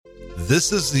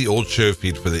This is the old show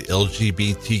feed for the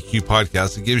LGBTQ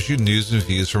podcast that gives you news and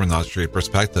views from a not straight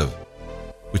perspective.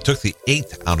 We took the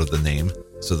 8th out of the name,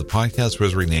 so the podcast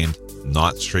was renamed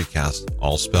Not Straightcast,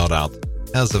 all spelled out,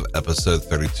 as of episode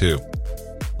 32.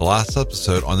 The last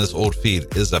episode on this old feed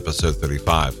is episode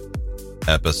 35.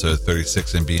 Episode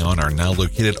 36 and beyond are now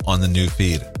located on the new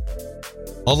feed.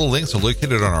 All the links are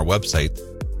located on our website,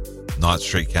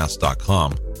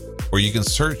 notstraightcast.com, or you can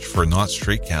search for Not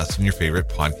Straightcast in your favorite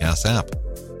podcast app.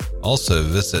 Also,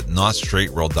 visit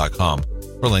notstraightworld.com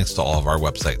for links to all of our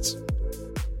websites.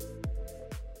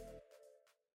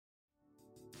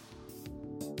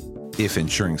 If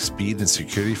ensuring speed and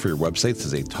security for your websites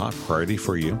is a top priority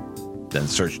for you, then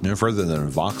search no further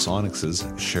than VoxOnyx's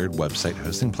shared website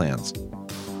hosting plans.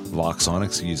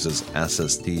 VoxOnyx uses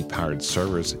SSD-powered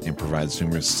servers and provides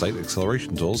numerous site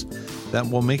acceleration tools that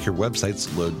will make your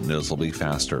websites load noticeably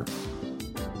faster.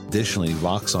 Additionally,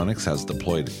 VoxOnyx has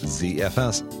deployed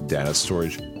ZFS data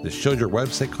storage to shield your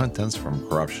website contents from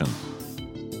corruption.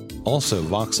 Also,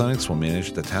 VoxOnyx will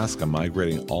manage the task of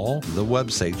migrating all the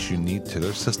websites you need to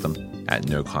their system at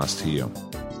no cost to you.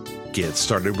 Get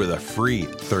started with a free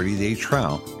 30-day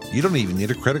trial. You don't even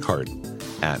need a credit card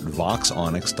at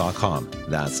VoxOnyx.com.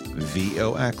 That's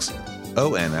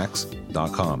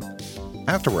VoxOnyx.com.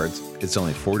 Afterwards, it's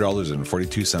only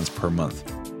 $4.42 per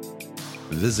month.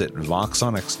 Visit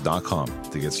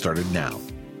VoxOnyx.com to get started now.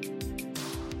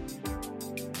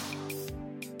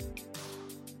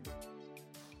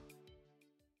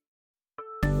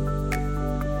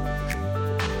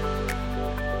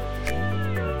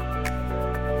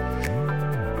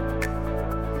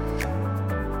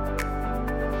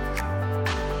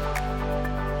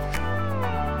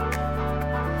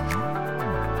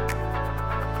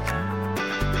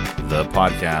 The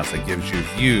podcast that gives you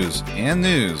views and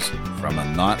news from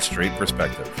a not straight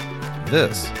perspective.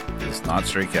 This is Not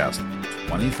Straightcast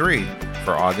 23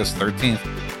 for August 13th,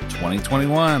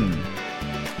 2021.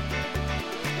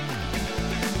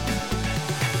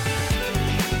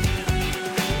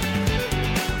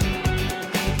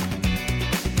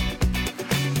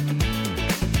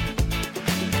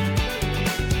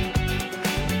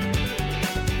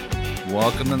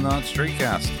 Welcome to Not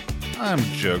Straightcast. I'm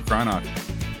Joe Crynock.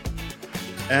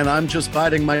 And I'm just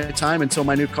biding my time until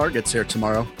my new car gets here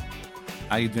tomorrow.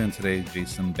 How you doing today,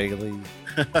 Jason Bailey?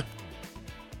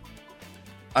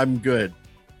 I'm good.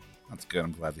 That's good.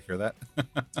 I'm glad to hear that.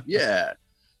 Yeah.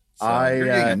 So you're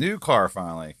getting a new car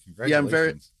finally. Congratulations. Yeah, I'm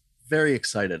very, very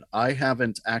excited. I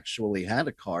haven't actually had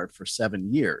a car for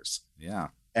 7 years. Yeah.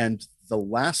 And the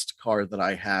last car that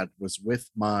I had was with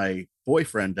my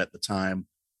boyfriend at the time.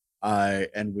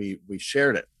 And we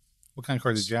shared it. What kind of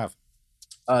car did you have?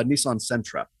 Nissan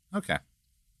Sentra. Okay.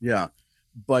 Yeah.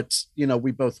 But,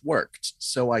 we both worked.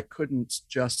 So I couldn't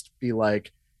just be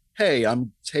like, hey,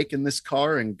 I'm taking this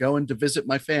car and going to visit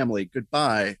my family.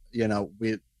 Goodbye.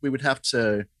 We would have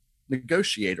to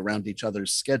negotiate around each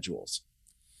other's schedules.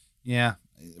 Yeah.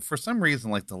 For some reason,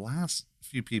 like the last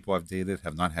few people I've dated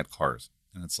have not had cars.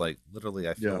 And it's like, literally,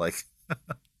 I feel like, that's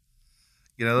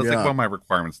like one of my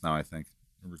requirements now, I think,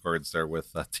 in regards there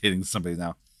with dating somebody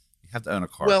now. You have to own a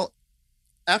car. Well,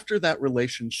 after that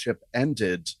relationship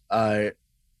ended, I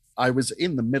was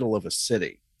in the middle of a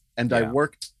city and I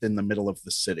worked in the middle of the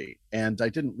city and I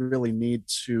didn't really need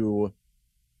to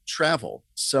travel.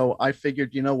 So I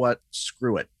figured, you know what?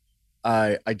 Screw it.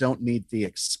 I don't need the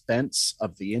expense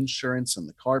of the insurance and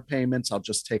the car payments. I'll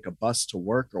just take a bus to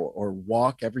work or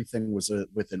walk. Everything was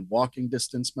within walking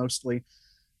distance mostly.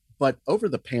 But over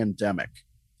the pandemic,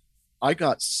 I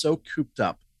got so cooped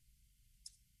up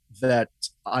that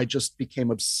I just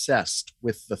became obsessed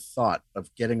with the thought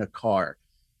of getting a car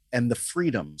and the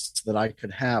freedoms that I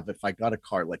could have if I got a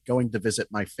car, like going to visit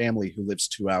my family who lives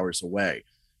 2 hours away,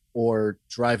 or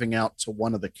driving out to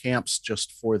one of the camps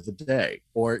just for the day,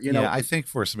 or, Yeah, I think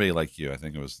for somebody like you, I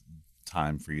think it was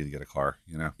time for you to get a car,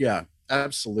 Yeah,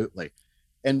 absolutely.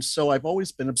 And so I've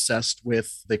always been obsessed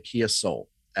with the Kia Soul,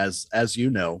 as you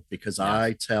know, because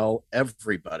I tell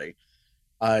everybody.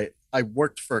 I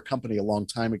worked for a company a long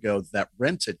time ago that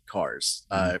rented cars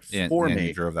for me.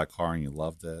 You drove that car and you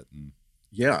loved it.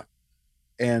 Yeah.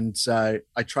 And I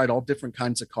tried all different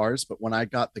kinds of cars, but when I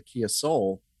got the Kia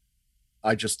Soul,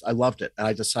 I loved it. And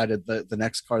I decided that the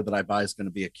next car that I buy is going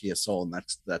to be a Kia Soul. And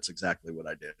that's exactly what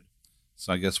I did.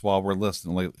 So I guess while we're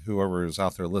listening, like whoever is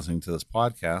out there listening to this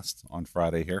podcast on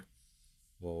Friday here,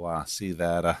 we'll see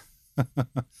that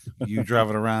you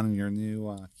driving around in your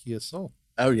new Kia Soul.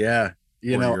 Oh, yeah.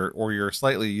 Or your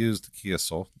slightly used Kia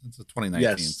Soul. It's a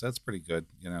 2019, so that's pretty good.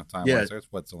 Time wise,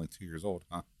 it's only 2 years old,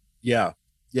 huh? Yeah,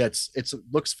 Yeah, it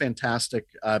looks fantastic.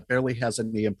 Barely has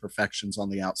any imperfections on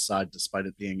the outside, despite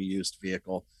it being a used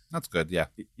vehicle. That's good. Yeah.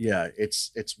 Yeah,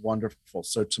 it's wonderful.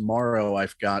 So tomorrow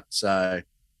I've got a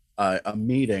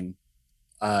meeting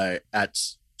at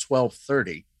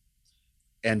 12:30,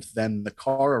 and then the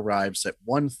car arrives at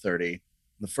 1:30.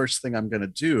 The first thing I'm going to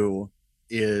do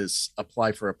is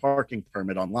apply for a parking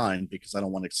permit online because I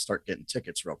don't want to start getting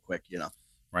tickets real quick, you know.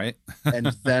 Right. And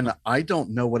then I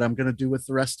don't know what I'm going to do with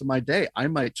the rest of my day. I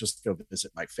might just go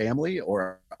visit my family,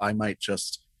 or I might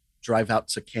just drive out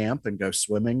to camp and go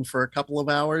swimming for a couple of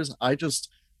hours.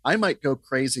 I might go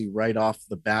crazy right off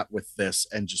the bat with this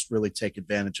and just really take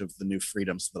advantage of the new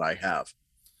freedoms that I have.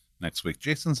 Next week,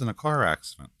 Jason's in a car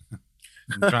accident.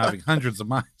 I'm driving hundreds of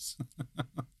miles.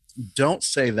 Don't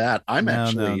say that. I'm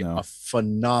actually no. a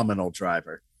phenomenal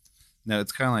driver. No,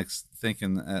 it's kind of like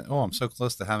thinking, oh, I'm so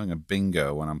close to having a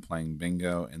bingo when I'm playing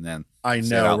bingo, and then I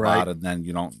say know, it out right? loud, and then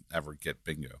you don't ever get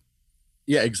bingo.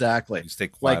 Yeah, exactly. You stay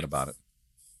quiet Like about it.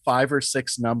 5 or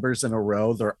 6 numbers in a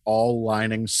row, they're all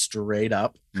lining straight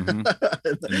up. Mm-hmm.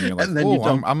 And you're like, And then oh, you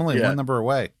don't, I'm only yeah, one number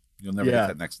away. You'll never yeah, get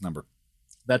that next number.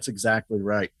 that's exactly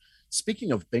right.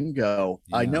 Speaking of bingo,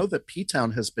 I Yeah. know that P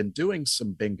Town has been doing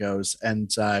some bingos,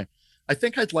 and I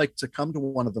think I'd like to come to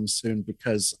one of them soon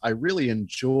because I really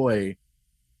enjoy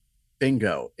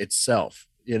bingo itself.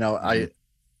 You know, Mm-hmm.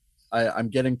 I'm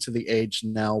getting to the age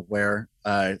now where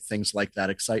things like that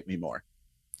excite me more.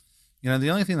 The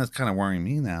only thing that's kind of worrying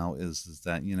me now is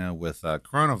that, with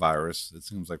coronavirus, it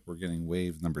seems like we're getting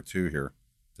wave number 2 here,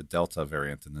 the Delta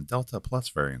variant and the Delta Plus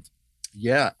variant.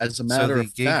 Yeah, as a So matter the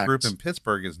of gay group fact, in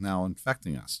Pittsburgh is now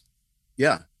infecting us.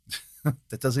 yeah.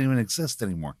 That doesn't even exist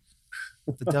anymore.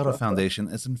 The Delta Foundation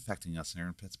is infecting us here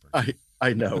in Pittsburgh.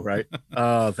 I know, right?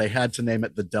 They had to name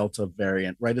it the Delta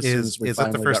variant right as soon as we Is that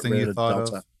the finally first got thing rid you of thought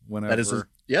Delta. of whenever?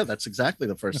 Yeah, that's exactly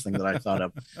the first thing that I thought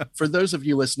of. For those of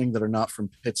you listening that are not from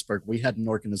Pittsburgh, we had an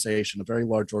organization, a very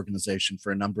large organization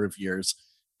for a number of years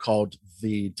called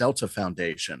the Delta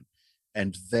Foundation.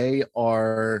 And they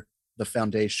are the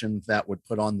foundation that would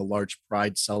put on the large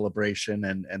pride celebration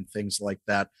and things like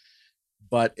that.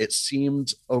 But it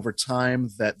seemed over time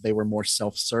that they were more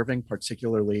self-serving,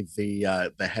 particularly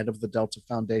the head of the Delta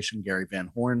Foundation, Gary Van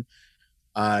Horn.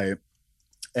 Uh,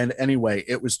 and anyway,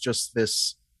 it was just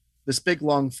this big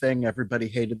long thing. Everybody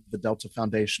hated the Delta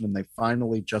Foundation, and they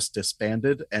finally just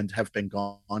disbanded and have been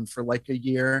gone for like a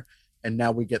year. And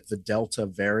now we get the Delta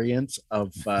variant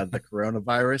of the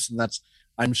coronavirus, and that's,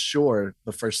 I'm sure,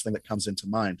 the first thing that comes into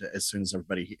mind as soon as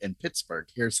everybody in Pittsburgh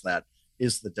hears that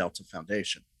is the Delta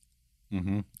Foundation.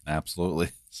 Mm-hmm. Absolutely.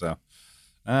 So,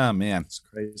 oh man. It's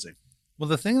crazy. Well,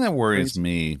 the thing that worries Crazy.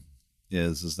 me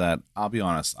is that I'll be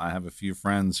honest, I have a few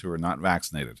friends who are not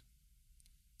vaccinated,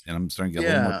 and I'm starting to get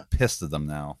a little more Yeah. pissed at them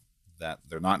now that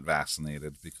they're not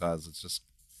vaccinated because it's just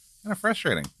kind of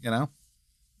frustrating.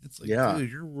 It's like, Yeah.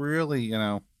 dude, you're really,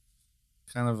 kind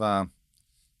of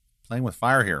playing with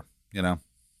fire here.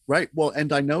 Right. Well,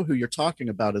 and I know who you're talking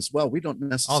about as well. We don't Oh,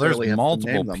 there's necessarily have to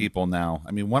multiple name them. people now.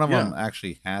 I mean, one of them Yeah.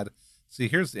 actually had. See,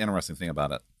 here's the interesting thing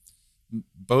about it.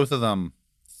 Both of them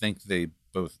think they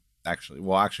both actually.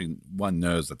 Well, actually, one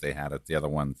knows that they had it. The other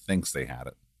one thinks they had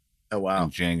it Oh, in wow.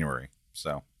 January.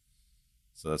 So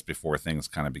that's before things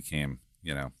kind of became.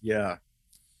 Yeah.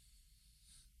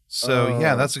 So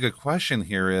yeah, Oh, that's a good question.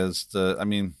 Here is the. I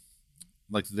mean,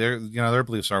 like their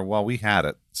beliefs are, well, we had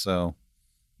it, so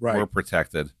we're right.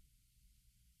 protected.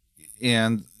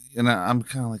 And I'm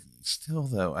kind of like, still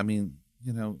though. I mean,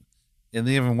 and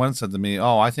even one said to me,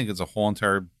 "Oh, I think it's a whole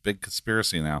entire big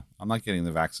conspiracy now. I'm not getting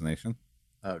the vaccination."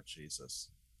 Oh, Jesus.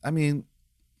 I mean,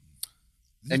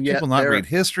 these And yet people not they're read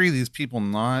history. These people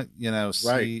not, right.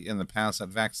 see in the past that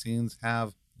vaccines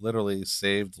have literally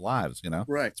saved lives.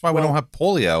 Right. That's why we don't Well, have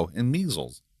polio and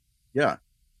measles. yeah,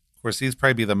 Of course, these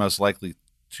probably be the most likely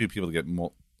two people to get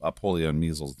polio and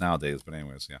measles nowadays. But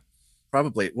anyways, yeah.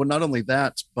 probably. Well, not only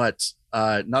that, but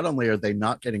not only are they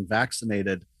not getting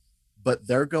vaccinated, but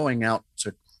they're going out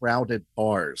to crowded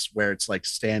bars where it's like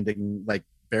standing, like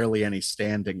barely any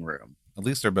standing room. At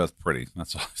least they're both pretty.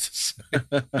 That's all I have to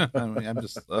say. I mean, I'm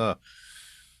just, Well,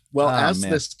 oh as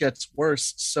man. this gets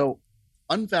worse, so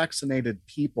unvaccinated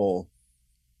people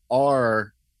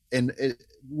are, and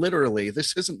literally,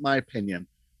 this isn't my opinion,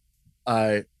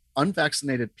 uh,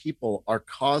 unvaccinated people are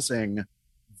causing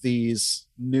these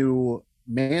new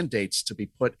mandates to be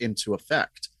put into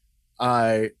effect.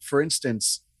 For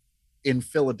instance, in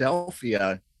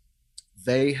Philadelphia,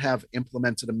 they have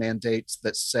implemented a mandate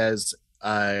that says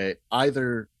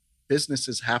either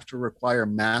businesses have to require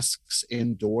masks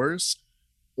indoors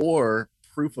or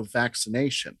proof of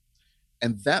vaccination.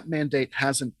 And that mandate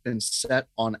hasn't been set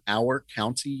on our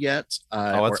county yet, Oh,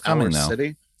 it's or our coming though.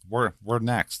 city. We're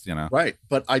next, you know. Right.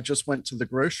 But I just went to the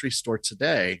grocery store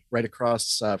today, right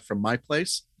across from my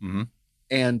place, Mm-hmm.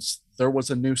 and there was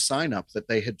a new sign up that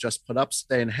they had just put up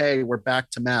saying, "Hey, we're back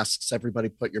to masks. Everybody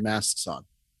put your masks on."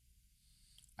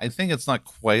 I think it's not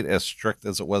quite as strict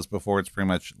as it was before. It's pretty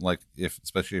much like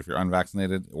especially if you're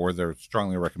unvaccinated, or they're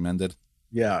strongly recommended.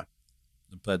 Yeah.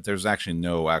 But there's actually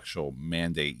no actual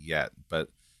mandate yet. But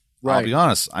I'll be Right.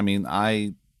 honest. I mean,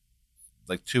 I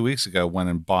like 2 weeks ago went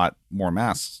and bought more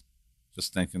masks,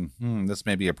 just thinking, this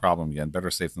may be a problem again.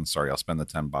 Better safe than sorry. I'll spend the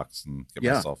 $10 and get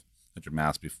Yeah. myself a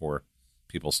mask before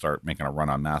people start making a run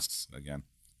on masks again.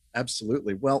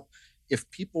 Absolutely. Well, if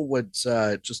people would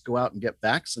just go out and get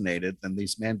vaccinated, then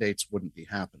these mandates wouldn't be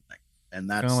happening. And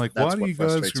Kind of like, why that's do what you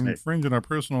guys frustrates me. infringe on our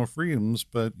personal freedoms?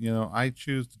 But I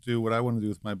choose to do what I want to do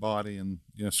with my body, and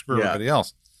screw Yeah. everybody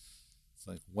else. It's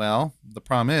like, well, the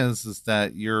problem is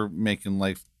that you're making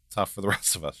life tough for the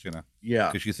rest of us,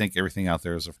 Yeah. because you think everything out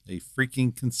there is a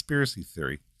freaking conspiracy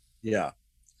theory. Yeah.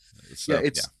 So, Yeah.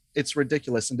 It's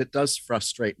ridiculous, and it does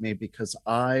frustrate me because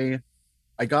I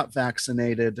got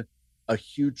vaccinated. A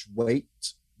huge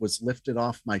weight was lifted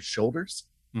off my shoulders,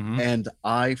 Mm-hmm. and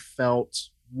I felt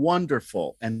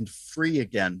wonderful and free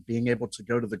again, being able to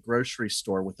go to the grocery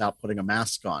store without putting a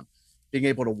mask on, being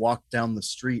able to walk down the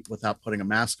street without putting a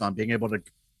mask on, being able to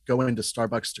go into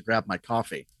Starbucks to grab my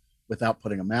coffee without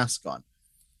putting a mask on.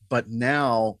 But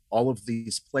now all of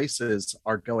these places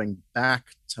are going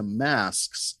back to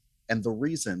masks. And the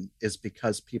reason is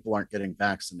because people aren't getting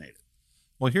vaccinated.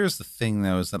 Well, here's the thing,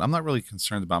 though, is that I'm not really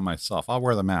concerned about myself. I'll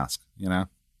wear the mask, I'm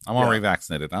already Yeah.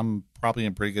 vaccinated. I'm probably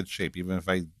in pretty good shape. Even if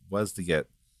I was to get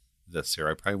this here,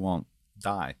 I probably won't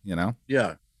die,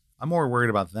 Yeah. I'm more worried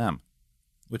about them,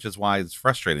 which is why it's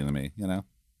frustrating to me, because,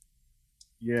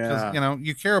 Yeah.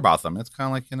 you care about them. It's kind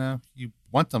of like, you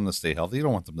want them to stay healthy. You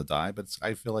don't want them to die, but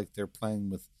I feel like they're playing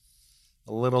with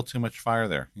a little too much fire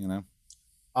there.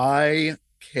 I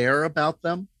care about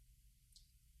them,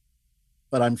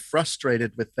 but I'm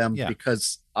frustrated with them Yeah.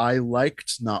 because I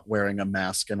liked not wearing a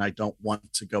mask and I don't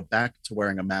want to go back to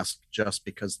wearing a mask just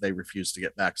because they refuse to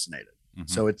get vaccinated. Mm-hmm.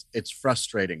 So it's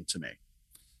frustrating to me.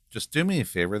 Just do me a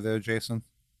favor, though, Jason.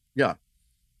 Yeah.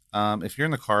 If you're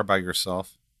in the car by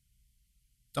yourself,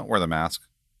 don't wear the mask.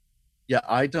 Yeah,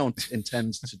 I don't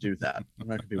intend to do that. I'm not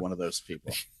going to be one of those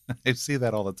people. I see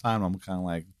that all the time. I'm kind of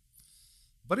like,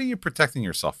 what are you protecting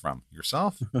yourself from?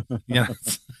 Yourself? Yeah.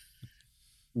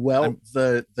 Well,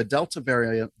 the Delta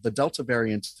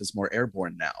variant is more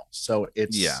airborne now. So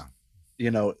it's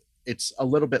it's a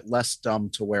little bit less dumb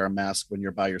to wear a mask when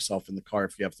you're by yourself in the car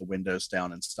if you have the windows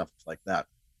down and stuff like that.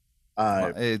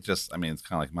 Well, it's kind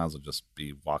of like, might as well just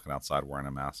be walking outside wearing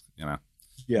a mask, Yeah.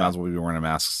 Might as well be wearing a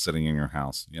mask sitting in your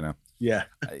house, Yeah.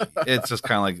 It's just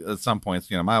kind of like, at some points,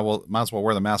 might as well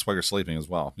wear the mask while you're sleeping as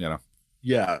well, Yeah.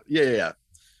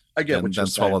 I get what you're then saying.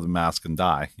 swallow the mask and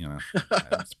die,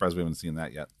 I'm surprised we haven't seen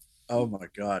that yet. Oh my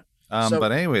God.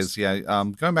 But anyways,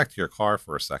 going back to your car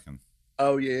for a second.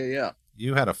 Oh yeah.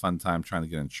 You had a fun time trying to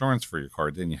get insurance for your car,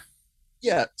 didn't you?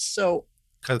 Yeah. So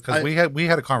because we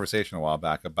had a conversation a while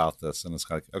back about this, and it's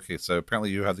like, okay, so apparently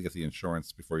you have to get the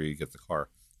insurance before you get the car,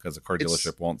 because the car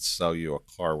dealership won't sell you a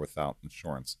car without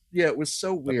insurance. Yeah, it was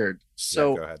so weird.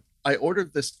 So go ahead. I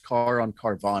ordered this car on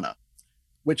Carvana,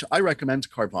 which I recommend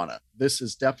Carvana. This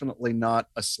is definitely not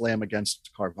a slam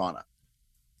against Carvana.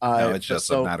 No, it's just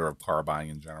a matter of car buying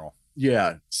in general.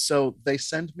 Yeah. So they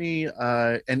send me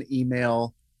an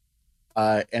email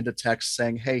and a text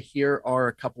saying, hey, here are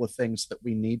a couple of things that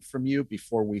we need from you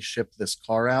before we ship this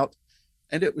car out.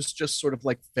 And it was just sort of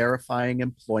like verifying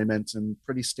employment and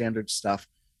pretty standard stuff.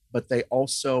 But they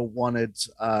also wanted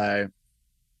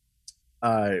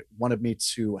me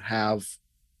to have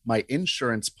my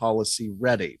insurance policy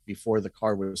ready before the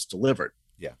car was delivered.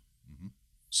 Yeah. Mm-hmm.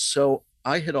 So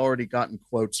I had already gotten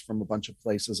quotes from a bunch of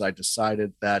places. I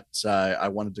decided that I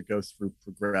wanted to go through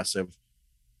Progressive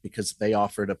because they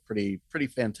offered a pretty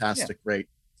fantastic rate.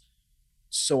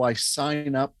 So I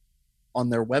sign up on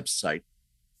their website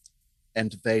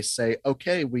and they say,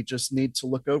 okay, we just need to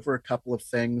look over a couple of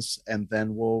things and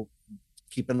then we'll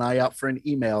keep an eye out for an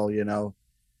email,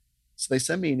 So they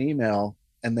send me an email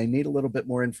and they need a little bit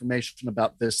more information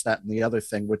about this, that, and the other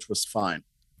thing, which was fine.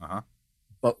 Uh-huh.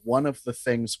 But one of the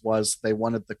things was they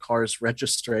wanted the car's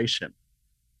registration.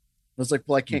 I was like,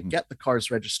 well, I can't get the car's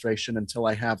registration until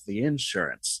I have the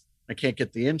insurance. I can't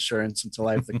get the insurance until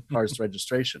I have the car's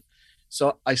registration.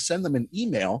 So I send them an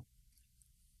email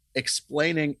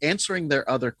answering their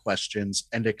other questions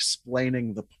and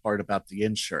explaining the part about the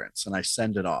insurance. And I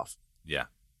send it off. Yeah.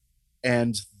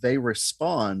 And they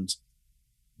respond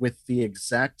with the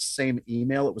exact same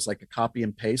email. It was like a copy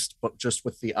and paste, but just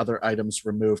with the other items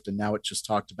removed. And now it just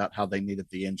talked about how they needed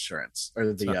the insurance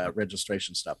or the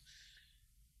registration stuff.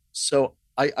 So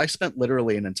I spent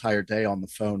literally an entire day on the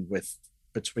phone with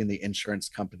between the insurance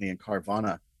company and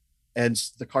Carvana. And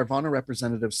the Carvana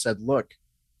representative said, look,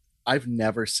 I've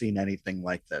never seen anything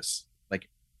like this, like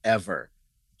ever.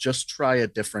 Just try a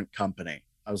different company.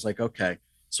 I was like, okay.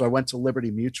 So I went to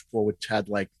Liberty Mutual, which had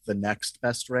like the next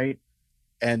best rate.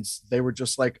 And they were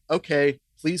just like, okay,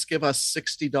 please give us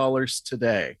 $60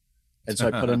 today. And so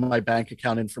I put in my bank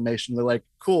account information. They're like,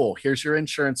 cool, here's your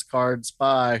insurance cards.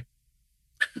 Bye.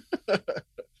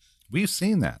 We've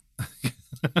seen that.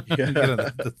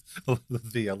 Yeah.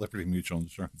 The Liberty Mutual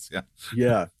insurance. Yeah.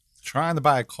 Yeah. Trying to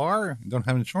buy a car and don't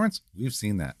have insurance. We've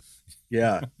seen that.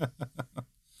 Yeah.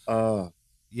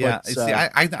 Yeah. But, see,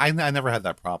 I never had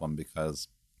that problem because,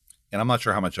 and I'm not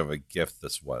sure how much of a gift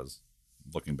this was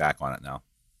looking back on it now.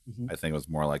 Mm-hmm. I think it was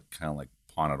more like kind of like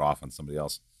pawn it off on somebody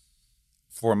else.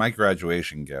 For my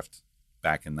graduation gift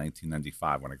back in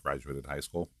 1995 when I graduated high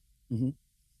school, mm-hmm.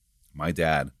 my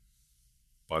dad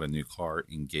bought a new car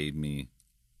and gave me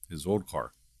his old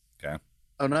car. Okay.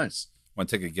 Oh, nice. Want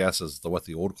to take a guess as to what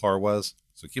the old car was?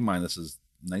 So keep in mind, this is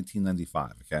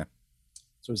 1995. Okay.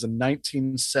 So it was a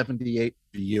 1978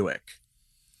 Buick.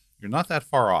 You're not that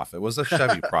far off. It was a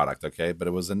Chevy product. Okay. But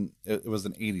it was an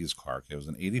 80s car. Okay. It was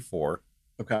an 84.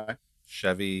 Okay.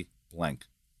 Chevy blank.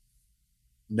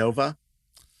 Nova.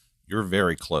 You're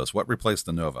very close. What replaced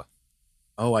the Nova?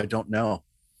 Oh, I don't know.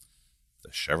 The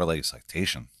Chevrolet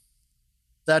Citation.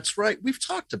 That's right. We've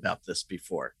talked about this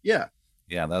before. Yeah.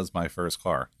 Yeah, that was my first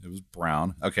car. It was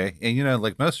brown. Okay. And, you know,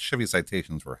 like most Chevy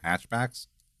Citations were hatchbacks.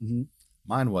 Mm-hmm.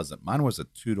 Mine wasn't. Mine was a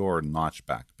two-door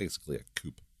notchback, basically a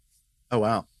coupe. Oh,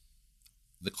 wow.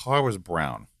 The car was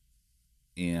brown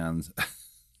and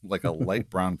like a light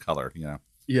brown color, you know.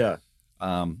 Yeah.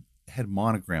 It had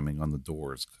monogramming on the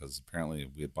doors because apparently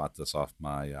we had bought this off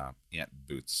my Aunt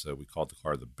Boots. So we called the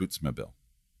car the Bootsmobile.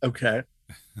 Okay.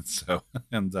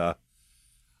 And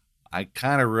I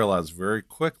kind of realized very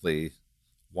quickly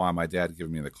why my dad gave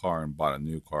me the car and bought a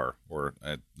new car or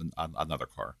another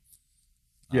car.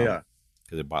 Yeah.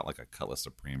 Because he bought like a Cutlass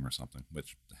Supreme or something,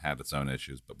 which had its own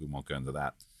issues, but we won't go into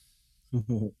that.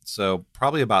 So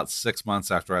probably about 6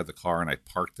 months after I had the car and I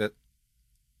parked it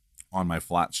on my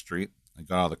flat street, I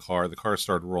got out of the car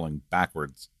started rolling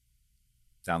backwards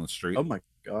down the street. Oh my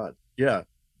God. Yeah.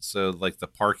 So like the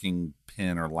parking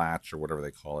pin or latch or whatever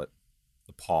they call it,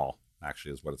 the pawl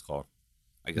actually is what it's called.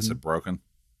 I guess it broken.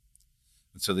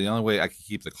 And so the only way I could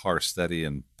keep the car steady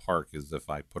and park is if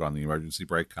I put on the emergency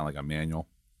brake, kind of like a manual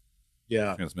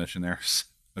transmission there. So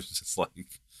it was just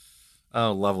like,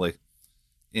 oh, lovely.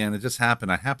 And it just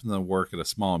happened. I happened to work at a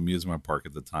small amusement park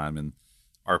at the time, and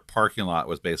our parking lot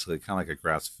was basically kind of like a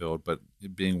grass field, but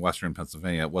it being Western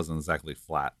Pennsylvania, it wasn't exactly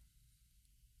flat.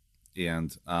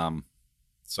 And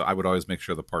so I would always make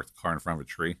sure to park the car in front of a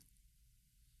tree.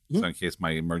 So in case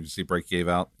my emergency brake gave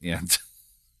out and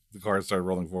the car started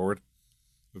rolling forward.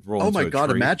 Oh my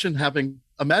God. Imagine having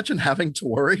to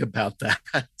worry about that.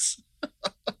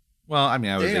 Well, I mean,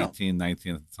 I was 18,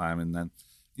 19 at the time. And then,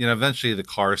 you know, eventually the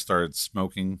car started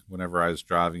smoking whenever I was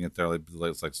driving it there.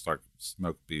 It's like start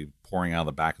smoke be pouring out of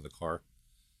the back of the car.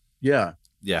 Yeah.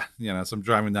 Yeah. You know, so I'm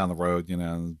driving down the road, you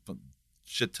know,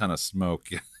 shit ton of smoke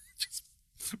just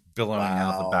billowing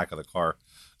out the back of the car.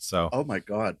 So, oh my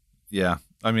God. Yeah.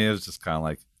 I mean, it was just kind of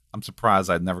like, I'm surprised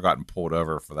I'd never gotten pulled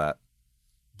over for that.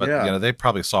 But, you know, they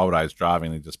probably saw what I was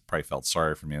driving. They just probably felt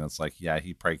sorry for me. And it's like, yeah,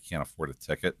 he probably can't afford a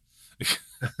ticket.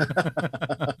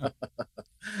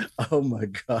 Oh, my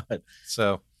God.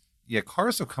 So, yeah,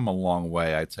 cars have come a long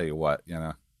way. I tell you what, you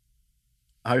know.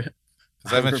 Because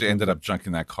I eventually ended up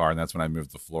junking that car. And that's when I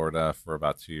moved to Florida for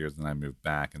about 2 years. And I moved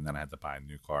back. And then I had to buy a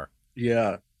new car.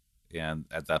 Yeah. And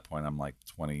at that point, I'm like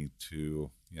 22,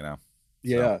 you know.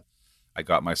 Yeah. So I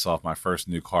got myself my first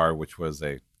new car, which was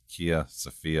a Kia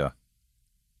Sophia.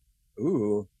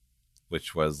 Ooh.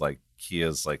 Which was like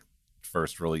Kia's like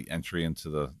first really entry into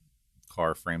the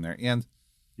car frame there. And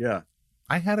yeah,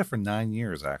 I had it for 9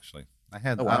 years actually. I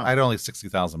had wow. I had only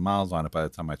 60,000 miles on it by the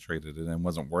time I traded it in. It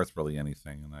wasn't worth really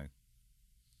anything. And I,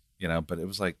 you know, but it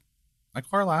was like my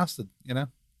car lasted, you know,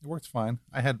 it worked fine.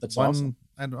 I had awesome.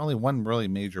 I had only one really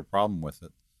major problem with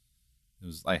it. It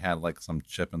was I had like some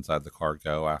chip inside the car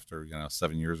go after, you know,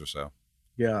 7 years or so.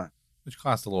 Yeah. Which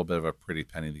cost a little bit of a pretty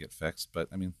penny to get fixed. But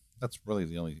I mean, that's really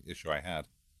the only issue I had.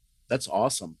 That's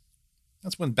awesome.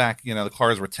 That's when back, you know, the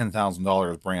cars were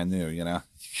 $10,000 brand new, you know.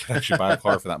 You could actually buy a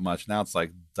car for that much. Now it's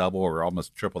like double or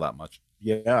almost triple that much.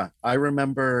 Yeah. I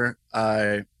remember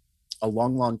a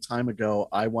long time ago,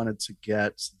 I wanted to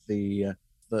get the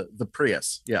the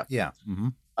Prius. Yeah. Yeah. Mm-hmm.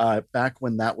 Back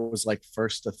when that was like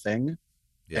first a thing,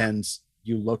 Yeah. and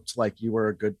you looked like you were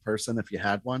a good person if you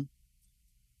had one.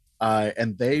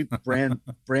 And they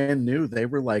brand new, they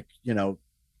were like,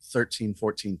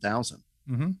 13,000-14,000.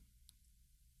 Mm-hmm.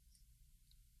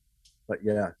 But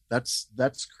yeah,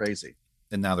 that's crazy.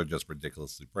 And now they're just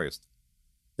ridiculously priced.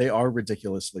 They are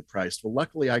ridiculously priced. Well,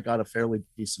 luckily I got a fairly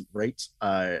decent rate,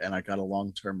 and I got a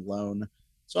long-term loan.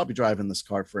 So I'll be driving this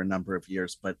car for a number of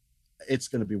years, but it's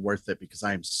going to be worth it because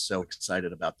I am so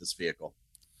excited about this vehicle.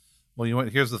 Well, you know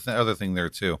what? Here's the other thing there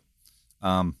too.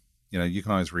 You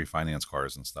can always refinance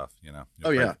cars and stuff.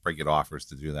 Probably get offers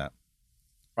to do that.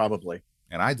 Probably.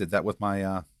 And I did that with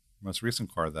my most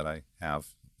recent car that I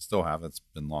still have. It's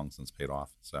been long since paid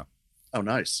off. So. Oh,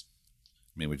 nice.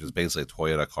 I mean, which is basically a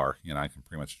Toyota car. I can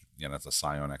pretty much, it's a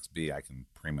Scion XB. I can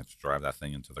pretty much drive that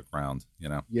thing into the ground.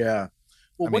 Yeah.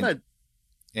 Well, I'd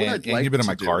like you've been in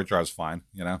my car, it drives fine.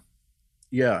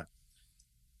 Yeah.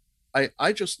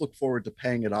 I just look forward to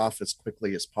paying it off as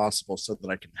quickly as possible so that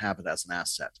I can have it as an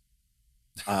asset.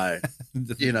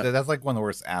 That's like one of the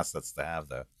worst assets to have,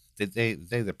 though. They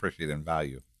depreciate in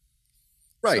value,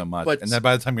 right? So much, and then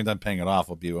by the time you're done paying it off,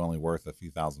 it'll be only worth a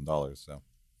few $1,000s. So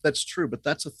that's true, but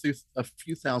that's a few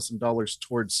 $1,000s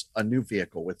towards a new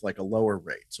vehicle with like a lower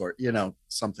rate, or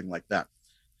something like that.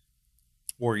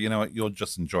 Or you'll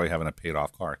just enjoy having a paid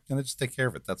off car. Just take care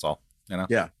of it. That's all.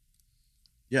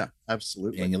 Yeah,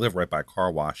 absolutely. And you live right by a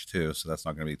car wash too, so that's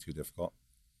not going to be too difficult.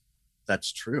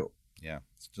 That's true. Yeah,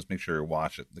 so just make sure you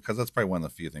wash it, because that's probably one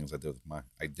of the few things I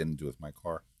didn't do with my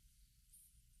car.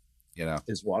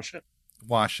 Is wash it?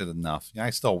 Wash it enough. Yeah,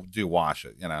 I still do wash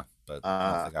it, but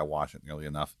I don't think I wash it nearly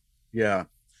enough. Yeah.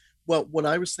 Well, what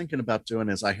I was thinking about doing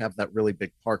is I have that really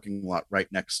big parking lot right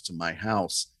next to my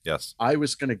house. Yes. I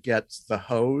was going to get the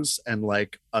hose and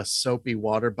like a soapy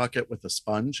water bucket with a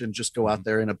sponge and just go out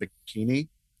there in a bikini.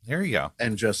 There you go.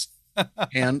 And just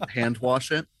hand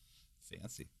wash it.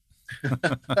 Fancy.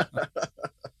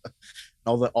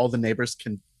 all the neighbors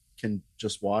can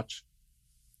just watch.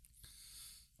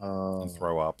 And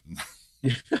throw up.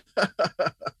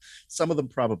 Some of them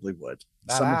probably would.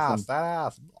 That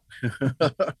ass.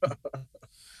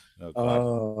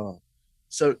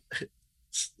 So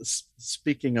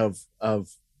speaking of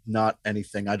not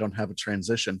anything, I don't have a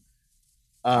transition.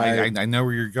 I know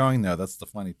where you're going though. That's the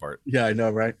funny part. Yeah, I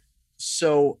know, right?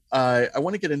 So I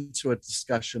want to get into a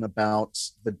discussion about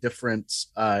the different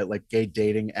like gay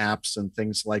dating apps and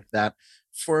things like that.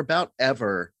 Seemingly for about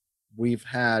ever, we've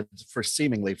had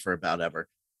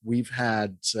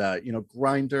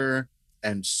Grindr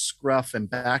and Scruff, and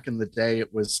back in the day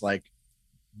it was like,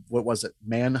 what was it,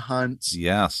 Manhunt?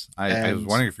 Yes, I was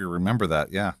wondering if you remember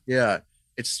that. Yeah,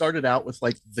 it started out with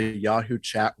like the Yahoo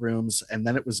chat rooms, and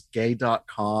then it was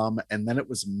gay.com, and then it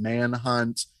was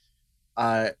Manhunt.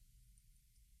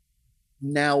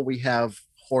 Now we have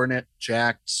Hornet,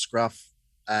 Jacked, Scruff,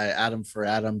 Adam for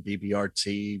Adam,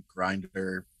 BBRT,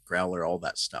 Grindr, Growler, all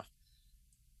that stuff.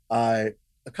 A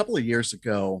couple of years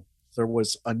ago, there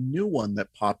was a new one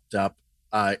that popped up.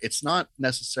 It's not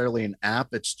necessarily an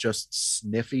app. It's just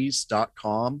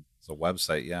sniffies.com. It's a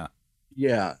website. Yeah.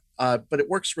 Yeah. But it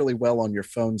works really well on your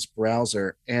phone's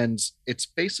browser. And it's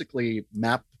basically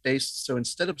map based. So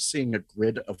instead of seeing a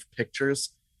grid of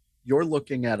pictures, you're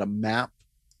looking at a map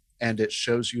and it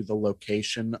shows you the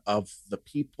location of the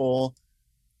people.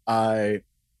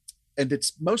 And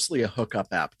it's mostly a hookup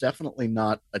app, definitely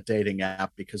not a dating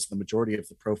app, because the majority of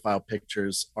the profile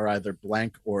pictures are either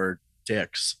blank or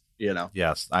dicks,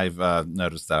 Yes, I've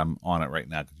noticed that. I'm on it right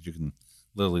now because you can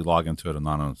literally log into it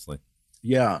anonymously.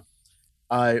 Yeah.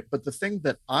 But the thing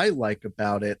that I like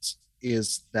about it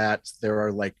is that there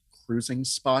are like cruising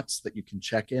spots that you can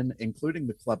check in, including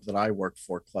the club that I work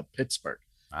for, Club Pittsburgh.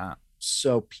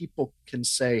 So people can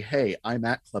say, hey, I'm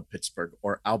at Club Pittsburgh,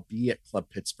 or I'll be at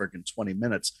Club Pittsburgh in 20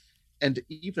 minutes. And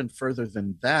even further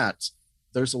than that,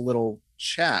 there's a little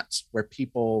chat where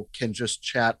people can just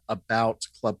chat about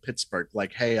Club Pittsburgh,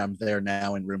 like, hey, I'm there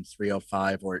now in room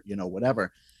 305, or,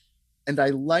 whatever. And I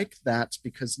like that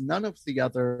because none of the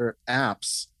other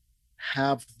apps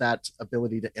have that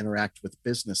ability to interact with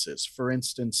businesses. For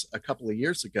instance, a couple of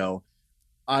years ago,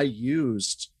 I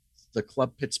used the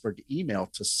Club Pittsburgh email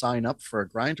to sign up for a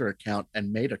Grindr account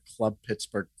and made a Club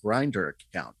Pittsburgh Grindr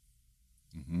account.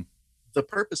 Mm-hmm. The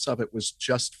purpose of it was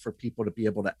just for people to be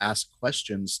able to ask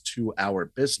questions to our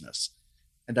business.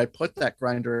 And I put that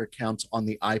Grindr account on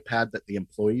the iPad that the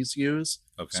employees use.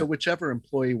 Okay. So whichever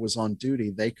employee was on duty,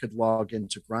 they could log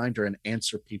into Grindr and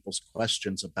answer people's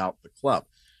questions about the club.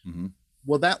 Mm-hmm.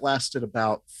 Well, that lasted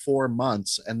about 4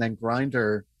 months, and then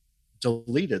Grindr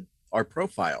deleted our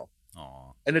profile.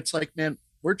 Aww. And it's like, man,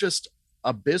 we're just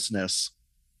a business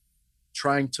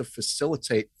trying to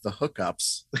facilitate the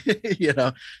hookups,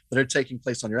 that are taking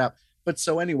place on your app. But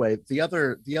so anyway, the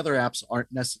other apps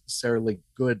aren't necessarily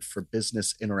good for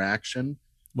business interaction.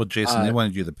 Well, Jason, they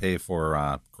wanted you to pay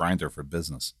for Grindr for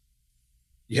business.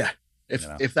 Yeah,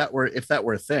 if that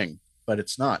were a thing, but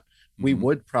it's not. We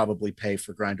would probably pay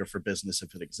for Grindr for business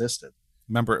if it existed.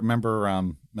 Remember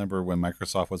when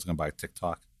Microsoft was going to buy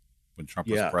TikTok when Trump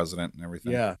was president and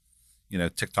everything? Yeah.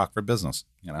 TikTok for business,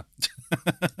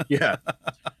 Yeah.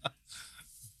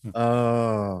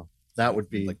 Oh, that would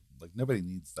be like nobody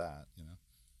needs that,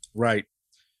 Right.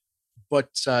 But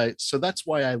so that's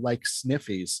why I like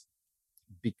Sniffies,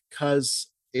 because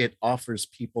it offers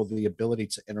people the ability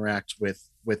to interact with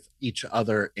each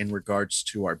other in regards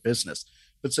to our business.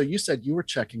 But so you said you were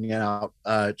checking it out.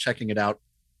 How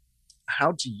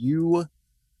do you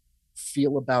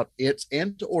feel about it,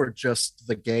 and or just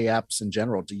the gay apps in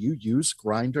general? Do you use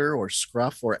Grindr or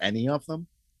Scruff or any of them?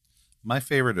 My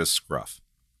favorite is Scruff,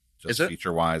 just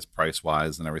feature wise, price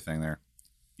wise, and everything there.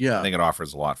 Yeah, I think it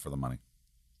offers a lot for the money.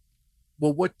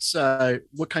 Well,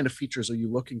 what kind of features are you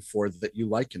looking for that you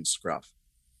like in Scruff?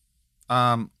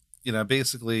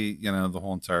 Basically, the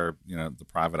whole entire, the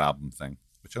private album thing,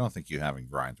 which I don't think you have in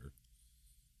Grindr.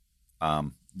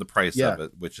 The price of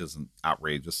it, which isn't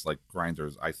outrageous, like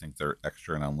Grindr's, I think their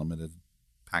extra and unlimited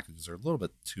packages are a little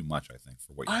bit too much, I think,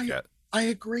 for what you get. I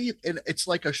agree. It's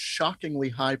like a shockingly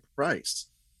high price.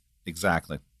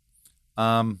 Exactly.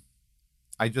 I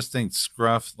just think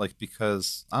Scruff,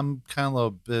 because I'm kind of a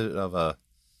little bit of a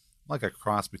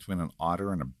cross between an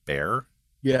otter and a bear.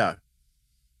 Yeah.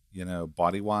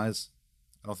 Body wise.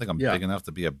 I don't think I'm big enough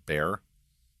to be a bear,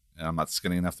 and I'm not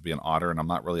skinny enough to be an otter, and I'm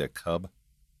not really a cub.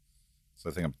 So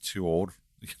I think I'm too old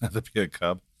to be a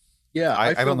cub. Yeah.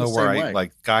 I don't know where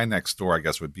guy next door, I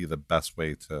guess, would be the best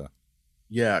way to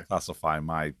classify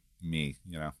me.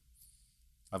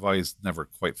 I've always never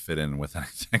quite fit in with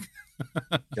anything.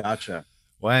 Gotcha.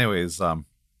 Well, anyways, so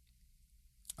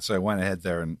I went ahead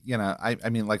there, and I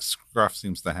mean, Scruff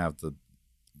seems to have the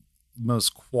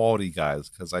most quality guys,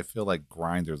 because I feel like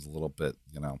Grindr's a little bit,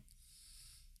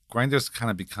 Grindr's kind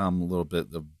of become a little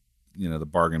bit the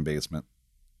bargain basement.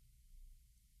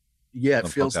 Yeah, it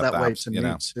feels that way to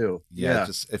me too. Yeah,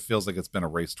 it feels like it's been a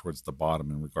race towards the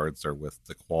bottom in regards there with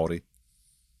the quality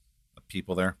of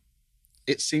people there.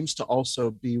 It seems to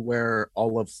also be where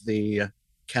all of the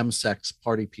chemsex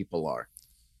party people are.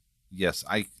 Yes,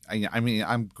 I mean,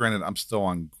 I'm still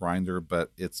on Grindr,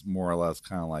 but it's more or less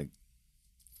kind of like,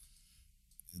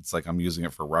 it's like I'm using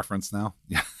it for reference now.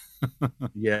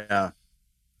 Yeah.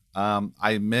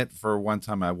 I admit, for one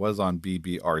time I was on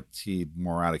BBRT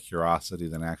more out of curiosity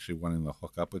than actually wanting to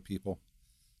hook up with people,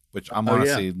 which I'm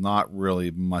honestly not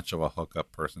really much of a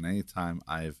hookup person. Anytime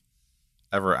I've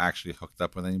ever actually hooked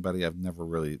up with anybody, I've never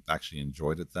really actually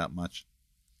enjoyed it that much.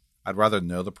 I'd rather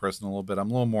know the person a little bit. I'm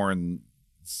a little more in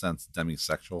sense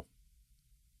demisexual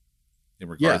in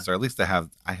regards to, or at least I have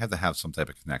to have some type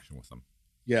of connection with them.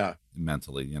 Yeah.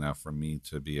 Mentally, for me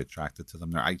to be attracted to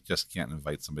them there. I just can't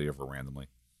invite somebody over randomly.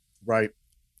 Right.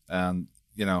 And,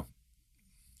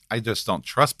 I just don't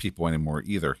trust people anymore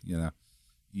either.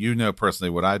 Personally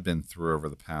what I've been through over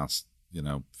the past,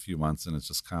 few months, and it's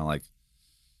just kind of like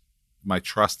my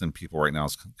trust in people right now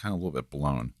is kind of a little bit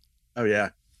blown. Oh yeah.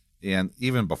 And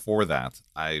even before that,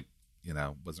 I,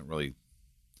 wasn't really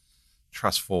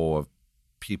trustful of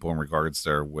people in regards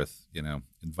there with,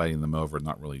 inviting them over,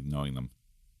 not really knowing them.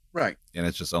 Right. And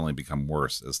it's just only become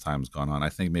worse as time's gone on. I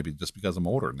think maybe just because I'm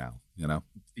older now,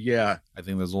 Yeah. I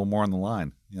think there's a little more on the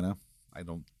line, I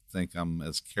don't think I'm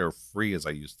as carefree as I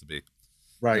used to be.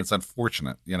 Right. And it's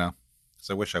unfortunate, because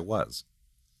I wish I was.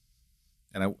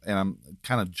 And I'm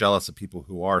kind of jealous of people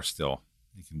who are still,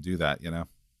 you can do that,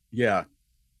 Yeah.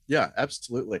 Yeah,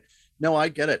 absolutely. No, I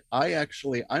get it.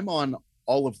 I'm on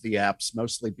all of the apps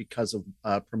mostly because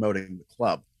of promoting the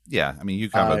club. Yeah, I mean, you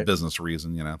have a business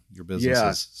reason, your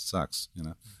business sucks,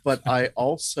 But I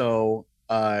also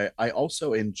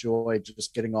enjoy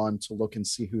just getting on to look and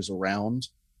see who's around.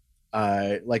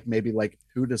 Maybe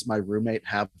who does my roommate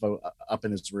have up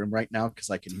in his room right now, because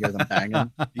I can hear them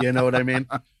banging. You know what I mean?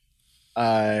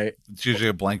 It's usually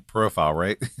a blank profile,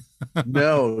 right?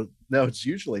 No, it's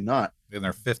usually not. And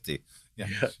they're 50. Yeah.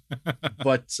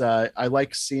 But I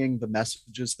like seeing the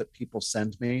messages that people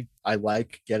send me. I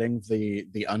like getting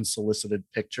the unsolicited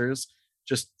pictures,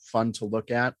 just fun to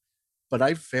look at. But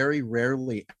I very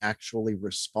rarely actually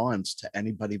respond to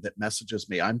anybody that messages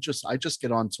me. I just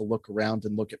get on to look around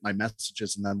and look at my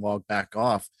messages and then log back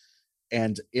off.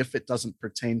 And if it doesn't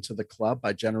pertain to the club,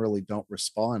 I generally don't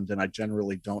respond, and I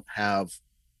generally don't have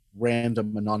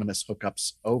random anonymous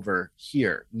hookups over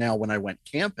here. Now, when I went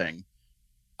camping,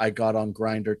 I got on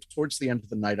Grindr towards the end of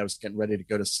the night. I was getting ready to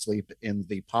go to sleep in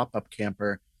the pop-up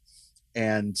camper,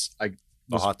 and I The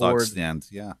was hot dog bored. stand.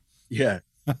 Yeah. Yeah.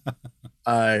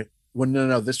 Well,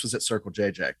 no, this was at Circle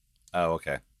JJ, Oh,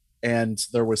 okay. and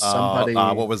there was somebody.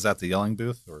 What was that? The yelling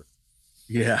booth, or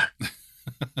Yeah,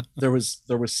 there was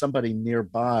somebody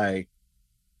nearby,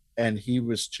 and he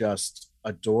was just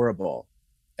adorable.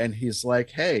 And he's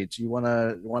like, "Hey, do you want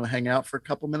to hang out for a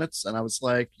couple minutes?" And I was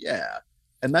like, "Yeah."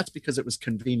 And that's because it was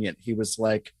convenient. He was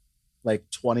like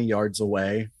 20 yards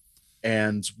away,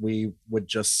 and we were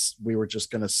just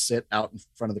going to sit out in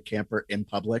front of the camper in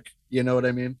public. You know what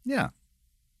I mean? yeah.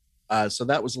 So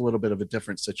that was a little bit of a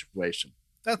different situation.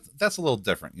 That's a little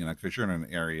different, because you're in an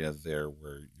area there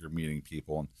where you're meeting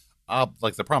people, and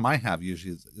like the problem I have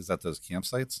usually is at those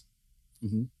campsites.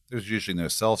 Mm-hmm. There's usually no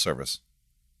cell service.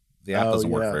 The app doesn't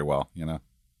work very well.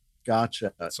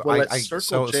 Gotcha. So Well, I at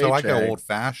Circle JJ, so I go old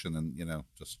fashioned and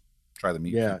just try to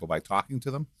meet people by talking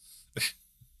to them.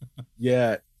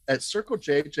 yeah, at Circle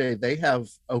JJ they have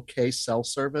okay cell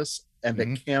service, and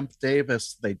at Camp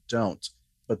Davis they don't,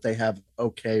 but they have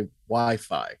okay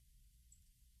Wi-Fi.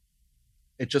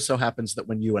 It just so happens that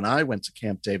when you and I went to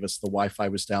Camp Davis, the Wi-Fi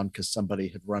was down because somebody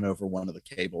had run over one of the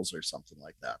cables or something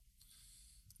like that.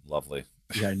 Lovely.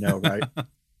 Yeah, I know, right?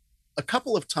 A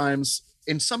couple of times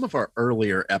in some of our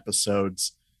earlier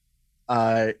episodes,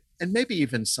 and maybe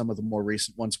even some of the more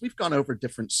recent ones, we've gone over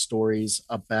different stories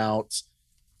about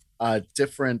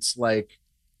different like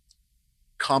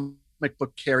comic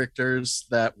book characters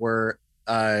that were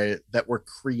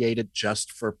created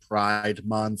just for Pride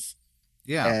Month.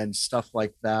 Yeah. And stuff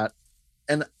like that.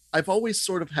 And I've always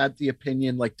sort of had the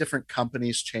opinion, like different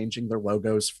companies changing their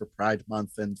logos for Pride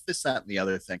Month and this, that, and the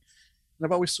other thing. And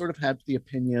I've always sort of had the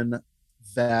opinion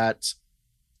that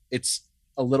it's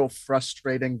a little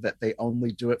frustrating that they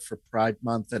only do it for Pride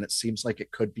Month, and it seems like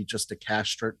it could be just a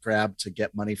cash grab to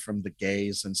get money from the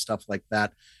gays and stuff like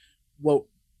that. Well,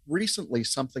 recently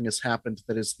something has happened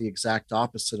that is the exact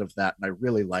opposite of that, and I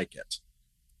really like it.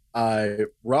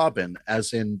 Robin,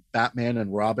 as in Batman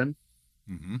and Robin,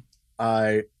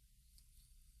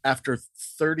 after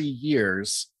 30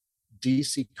 years,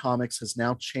 DC Comics has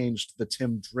now changed the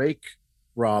Tim Drake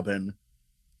Robin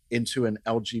into an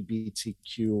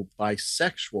LGBTQ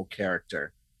bisexual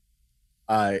character.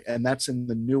 And that's in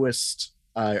the newest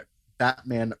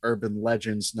Batman Urban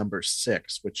Legends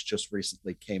 #6, which just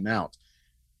recently came out.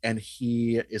 And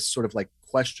he is sort of like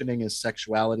questioning his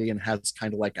sexuality and has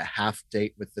kind of like a half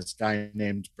date with this guy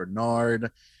named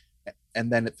Bernard.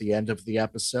 And then at the end of the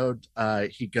episode,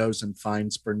 he goes and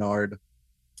finds Bernard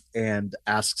and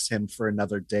asks him for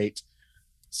another date.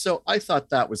 So I thought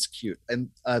that was cute.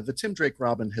 And the Tim Drake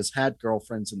Robin has had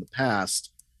girlfriends in the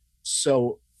past.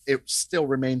 So it still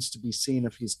remains to be seen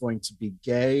if he's going to be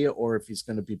gay or if he's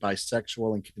going to be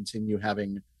bisexual and continue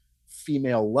having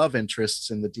female love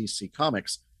interests in the DC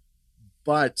Comics.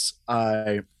 But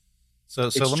so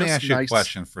let me ask you a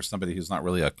question for somebody who's not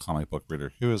really a comic book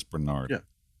reader. Who is Bernard? Yeah,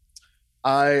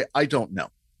 I don't know.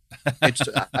 It's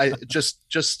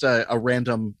just a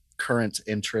random current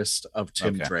interest of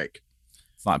Tim Drake.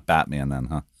 It's not Batman then,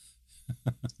 huh?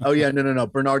 Oh yeah, no.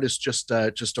 Bernard is just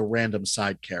a random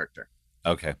side character.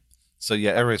 Okay, so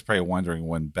yeah, everybody's probably wondering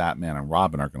when Batman and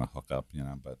Robin are going to hook up,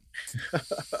 but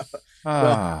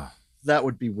well, that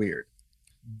would be weird.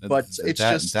 But it's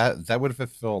just that would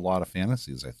fulfill a lot of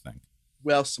fantasies, I think.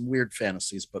 Well, some weird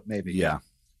fantasies, but maybe yeah.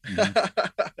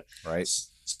 Right.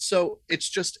 So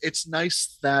it's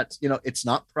nice that it's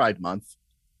not Pride Month.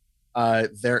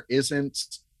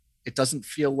 It doesn't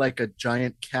feel like a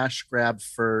giant cash grab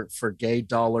for gay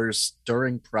dollars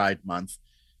during Pride Month.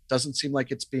 Doesn't seem like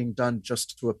it's being done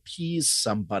just to appease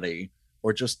somebody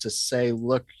or just to say,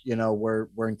 look,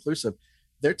 we're inclusive.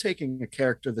 They're taking a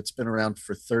character that's been around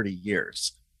for 30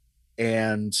 years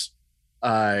and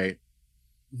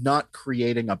not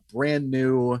creating a brand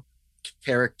new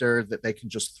character that they can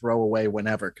just throw away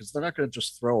whenever, because they're not going to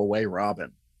just throw away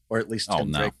Robin, or at least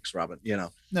Tim Drake's Robin.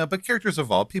 No, but characters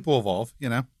evolve, people evolve.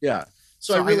 Yeah.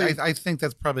 So I think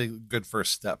that's probably a good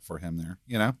first step for him there.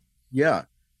 Yeah.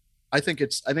 I think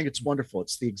it's wonderful.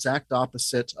 It's the exact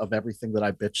opposite of everything that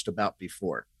I bitched about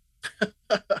before.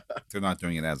 They're not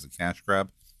doing it as a cash grab.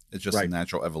 It's just a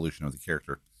natural evolution of the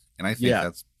character. And I think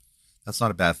that's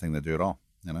not a bad thing to do at all,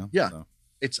 Yeah. So.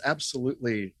 It's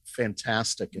absolutely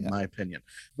fantastic in my opinion.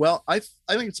 Well, I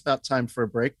think it's about time for a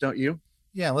break, don't you?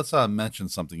 Yeah, let's mention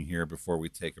something here before we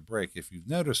take a break. If you've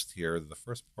noticed here, the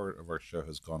first part of our show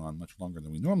has gone on much longer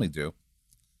than we normally do.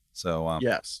 So,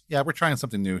 yes. Yeah, we're trying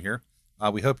something new here.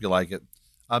 We hope you like it.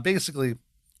 Basically,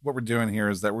 what we're doing here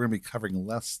is that we're going to be covering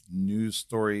less news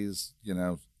stories,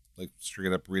 like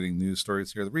straight up reading news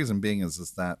stories here. The reason being is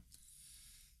that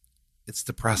it's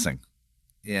depressing.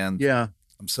 And yeah,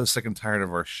 I'm so sick and tired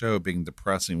of our show being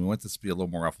depressing. We want this to be a little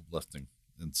more uplifting.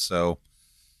 And so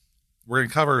we're going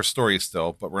to cover stories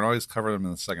still, but we're going to always cover them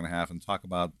in the second half and talk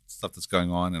about stuff that's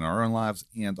going on in our own lives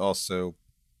and also,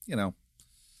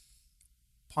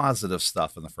 positive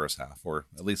stuff in the first half, or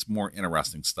at least more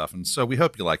interesting stuff. And so we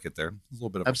hope you like it there. A little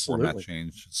bit of a format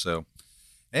change. So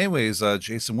anyways,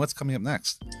 Jason, what's coming up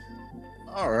next?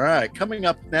 All right. Coming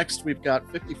up next, we've got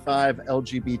 55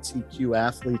 LGBTQ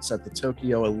athletes at the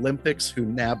Tokyo Olympics who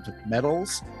nabbed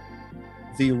medals.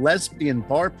 The Lesbian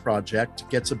Bar Project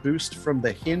gets a boost from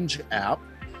the Hinge app.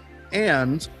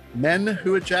 And men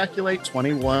who ejaculate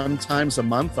 21 times a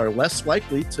month are less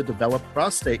likely to develop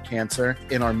prostate cancer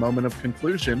in our moment of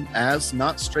conclusion as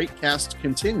Not Straight Cast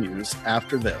continues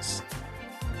after this.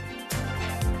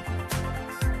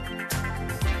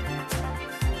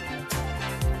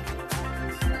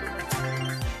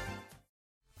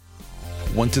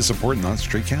 Want to support Not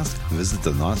Straight Cast? Visit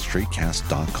the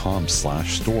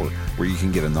notstraightcast.com/store, where you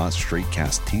can get a Not Straight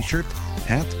Cast t-shirt,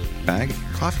 hat, bag,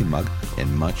 coffee mug, and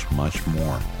much, much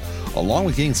more. Along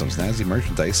with getting some snazzy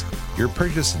merchandise, your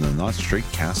purchase in the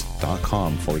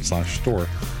notstraightcast.com/store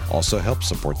also helps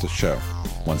support the show.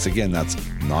 Once again, that's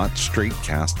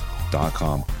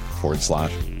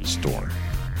notstraightcast.com/store.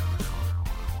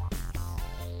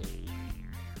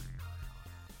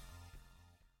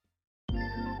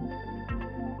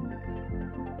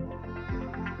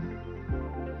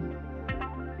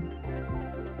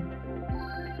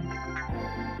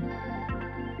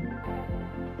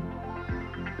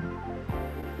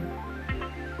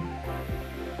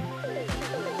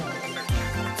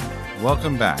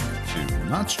 Welcome back to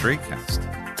Not Straight Cast.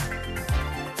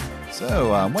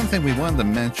 So, one thing we wanted to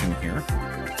mention here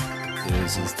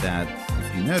is that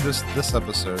if you noticed, this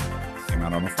episode came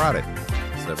out on a Friday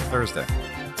instead of a Thursday,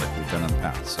 like we've done in the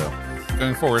past. So,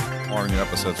 going forward, all our new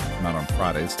episodes will come out on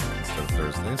Fridays instead of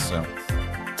Thursdays. So,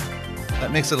 that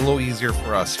makes it a little easier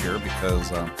for us here because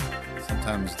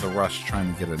sometimes the rush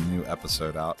trying to get a new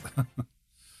episode out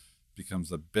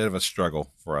becomes a bit of a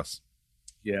struggle for us.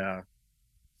 Yeah.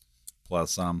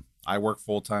 Plus, I work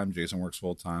full-time. Jason works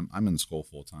full-time. I'm in school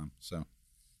full-time. So,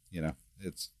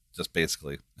 it's just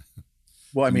basically,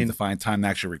 well, I mean, to find time to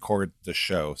actually record the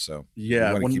show. So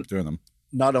yeah, we want to keep doing them.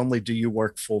 Not only do you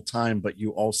work full-time, but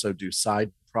you also do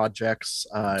side projects.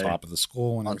 On top of the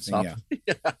school and everything.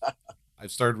 Yeah.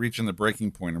 I've started reaching the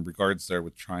breaking point in regards there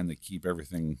with trying to keep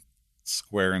everything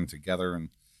square and together and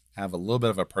have a little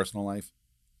bit of a personal life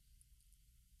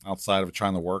outside of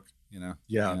trying to work,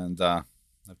 Yeah. And,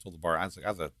 I've told the bar, I have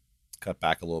to cut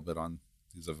back a little bit on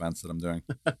these events that I'm doing.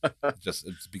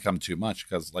 It's become too much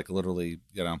because, literally,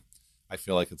 I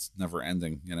feel like it's never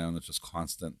ending, and it's just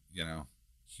constant,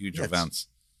 huge events.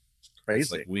 It's crazy.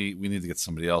 It's like we need to get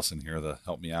somebody else in here to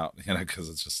help me out, because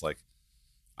it's just like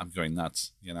I'm going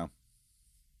nuts,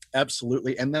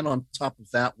 Absolutely. And then on top of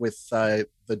that, with the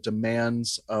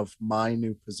demands of my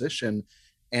new position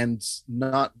and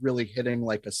not really hitting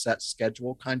like a set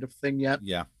schedule kind of thing yet.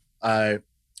 Yeah.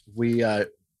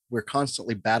 We're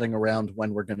constantly batting around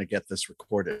when we're going to get this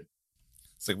recorded.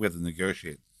 It's like we have to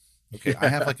negotiate. Okay, I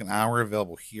have like an hour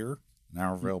available here, an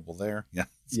hour available there. Yeah.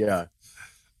 Yeah.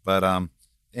 But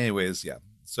anyways, yeah.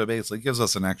 So basically it gives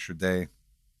us an extra day.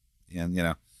 And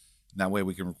that way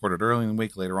we can record it early in the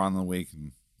week, later on in the week,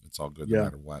 and it's all good no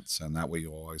matter what. So and that way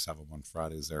you'll always have them on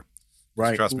Fridays there.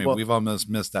 Right. Trust me, we've almost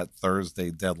missed that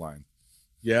Thursday deadline.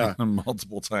 Yeah.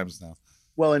 Multiple times now.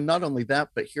 Well, and not only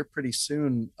that, but here pretty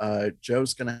soon,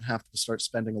 Joe's going to have to start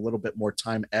spending a little bit more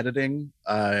time editing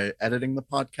the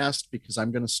podcast because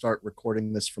I'm going to start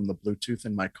recording this from the Bluetooth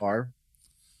in my car.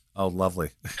 Oh, lovely.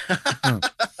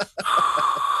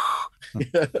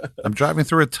 I'm driving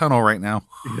through a tunnel right now.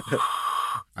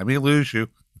 I may lose you.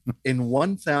 In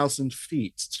 1,000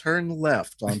 feet, turn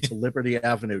left onto Liberty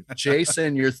Avenue.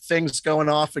 Jason, your thing's going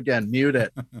off again. Mute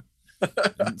it.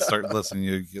 Start listening.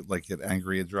 You get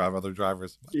angry and drive other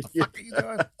drivers. What the fuck are you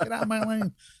doing? Get out of my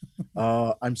lane.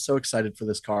 I'm so excited for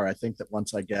this car. I think that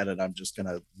once I get it, I'm just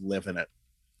gonna live in it.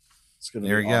 It's gonna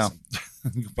be awesome.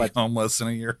 You'll be homeless in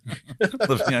a year,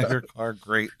 living out of your car.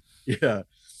 Great. Yeah.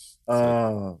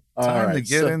 Time to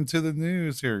get into the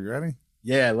news here. You ready?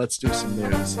 Yeah, let's do some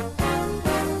news.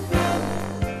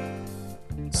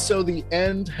 So the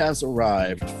end has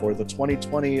arrived for the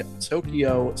 2020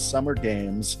 Tokyo Summer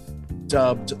Games,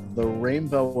 dubbed the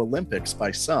Rainbow Olympics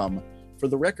by some, for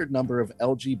the record number of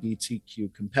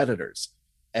LGBTQ competitors.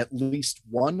 At least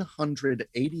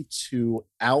 182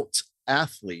 out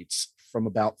athletes from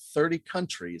about 30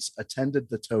 countries attended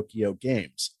the Tokyo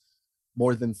Games,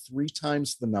 more than 3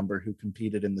 times the number who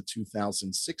competed in the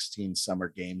 2016 Summer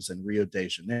Games in Rio de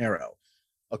Janeiro,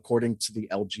 according to the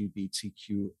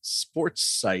LGBTQ sports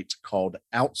site called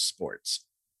Outsports.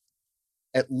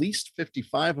 At least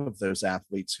 55 of those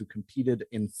athletes who competed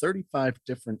in 35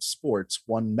 different sports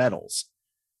won medals.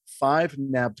 5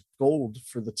 nabbed gold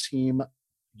for the team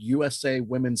USA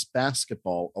women's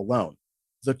basketball alone.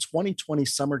 The 2020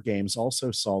 Summer Games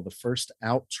also saw the first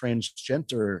out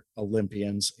transgender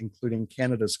Olympians, including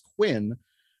Canada's Quinn,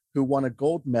 who won a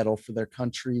gold medal for their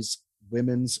country's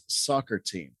women's soccer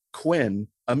team. Quinn,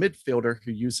 a midfielder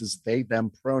who uses they,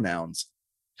 them pronouns,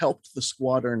 helped the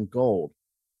squad earn gold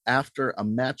after a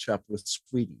matchup with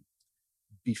Sweden.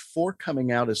 Before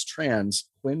coming out as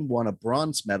trans, Quinn won a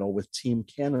bronze medal with Team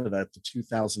Canada at the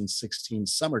 2016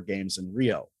 Summer Games in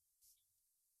Rio.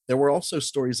 There were also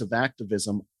stories of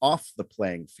activism off the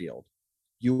playing field.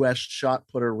 U.S. shot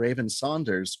putter Raven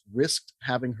Saunders risked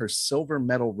having her silver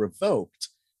medal revoked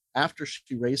after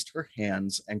she raised her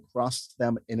hands and crossed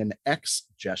them in an X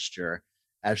gesture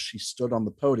as she stood on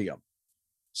the podium.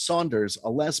 Saunders, a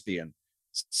lesbian,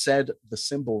 said the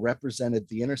symbol represented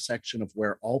the intersection of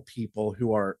where all people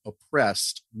who are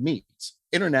oppressed meet.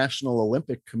 International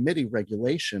Olympic Committee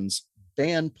regulations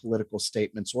ban political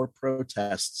statements or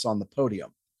protests on the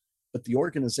podium, but the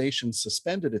organization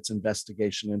suspended its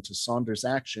investigation into Saunders'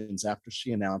 actions after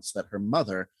she announced that her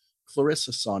mother,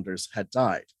 Clarissa Saunders, had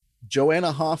died.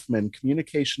 Joanna Hoffman,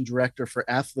 communication director for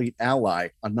Athlete Ally,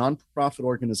 a nonprofit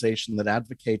organization that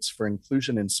advocates for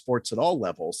inclusion in sports at all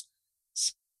levels,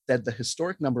 said the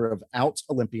historic number of out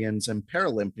Olympians and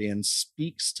Paralympians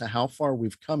speaks to how far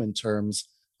we've come in terms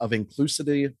of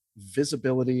inclusivity,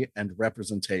 visibility, and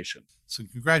representation. So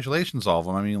congratulations, all of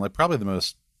them. I mean, like probably the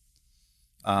most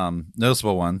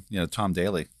noticeable one, Tom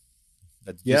Daly.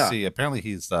 You see, apparently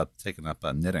he's taken up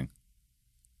knitting.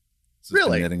 So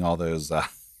really? Knitting all those,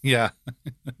 yeah.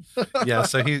 Yeah,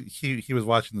 so he was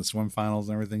watching the swim finals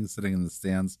and everything, sitting in the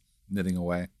stands, knitting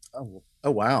away. Oh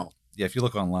wow. Yeah, if you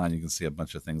look online, you can see a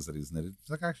bunch of things that he's knitted. He's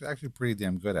like actually pretty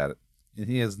damn good at it. And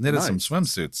he has knitted some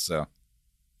swimsuits, so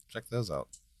check those out.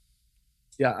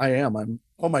 Yeah, I am.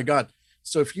 Oh my God.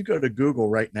 So if you go to Google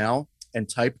right now and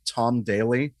type Tom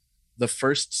Daly, the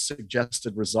first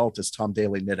suggested result is Tom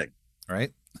Daly knitting.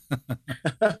 Right?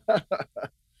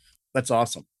 That's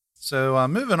awesome. So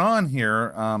moving on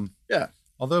here. Yeah.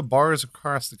 Although bars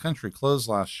across the country closed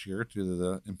last year due to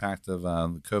the impact of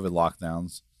the COVID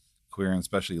lockdowns, queer and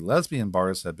especially lesbian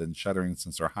bars have been shuttering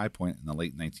since their high point in the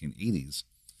late 1980s,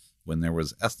 when there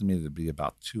was estimated to be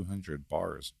about 200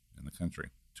 bars in the country,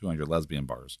 200 lesbian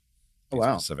bars. Oh,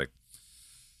 wow. Specific.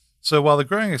 So while the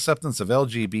growing acceptance of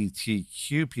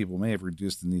LGBTQ people may have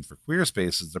reduced the need for queer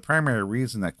spaces, the primary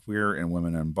reason that queer and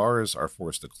women-owned bars are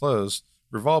forced to close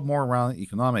revolve more around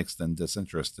economics than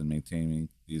disinterest in maintaining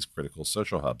these critical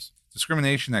social hubs.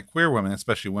 Discrimination that queer women,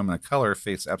 especially women of color,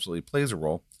 face absolutely plays a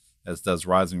role, as does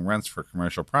rising rents for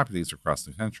commercial properties across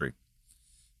the country.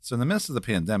 So in the midst of the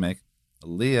pandemic,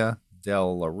 Leah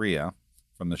Del Ria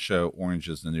from the show Orange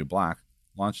is the New Black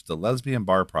launched the Lesbian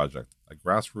Bar Project, a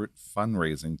grassroots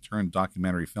fundraising turned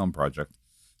documentary film project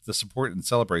to support and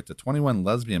celebrate the 21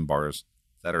 lesbian bars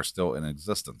that are still in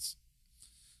existence.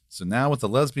 So now with the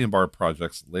Lesbian Bar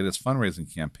Project's latest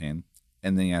fundraising campaign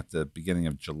ending at the beginning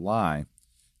of July,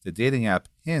 the dating app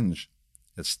Hinge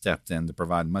has stepped in to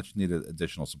provide much needed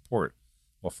additional support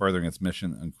while furthering its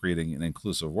mission on creating an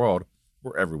inclusive world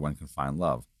where everyone can find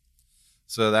love.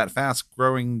 So that fast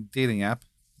growing dating app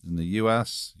in the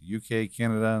US, UK,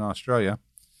 Canada, and Australia,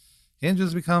 Hinge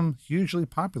has become hugely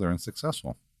popular and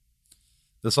successful.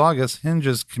 This August, Hinge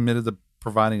is committed to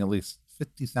providing at least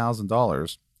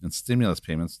 $50,000 in stimulus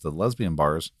payments to lesbian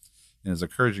bars and is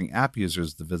encouraging app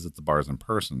users to visit the bars in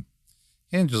person.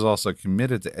 Hinge is also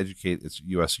committed to educate its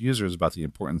U.S. users about the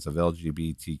importance of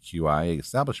LGBTQIA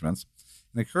establishments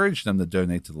and encourage them to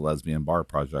donate to the Lesbian Bar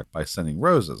Project by sending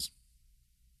roses.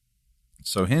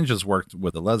 So Hinge has worked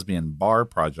with the Lesbian Bar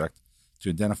Project to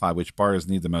identify which bars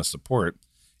need the most support,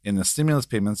 and the stimulus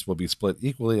payments will be split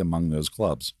equally among those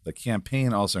clubs. The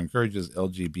campaign also encourages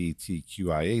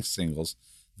LGBTQIA singles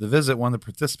to visit one of the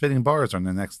participating bars on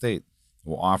their next date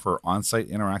and will offer on-site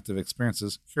interactive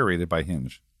experiences curated by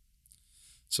Hinge.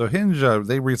 So Hinge,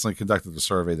 they recently conducted a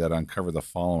survey that uncovered the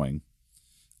following.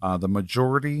 The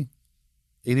majority,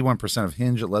 81% of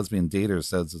Hinge lesbian daters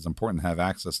says it's important to have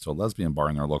access to a lesbian bar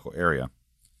in their local area.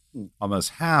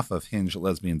 Almost half of Hinge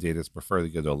lesbian daters prefer to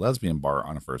go to a lesbian bar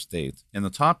on a first date. And the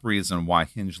top reason why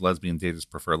Hinge lesbian daters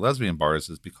prefer lesbian bars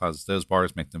is because those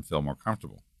bars make them feel more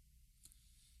comfortable.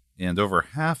 And over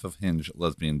half of Hinge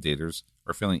lesbian daters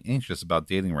are feeling anxious about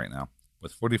dating right now,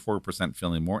 with 44%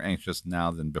 feeling more anxious now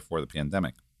than before the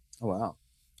pandemic. Oh, wow.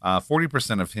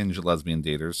 40% of Hinge lesbian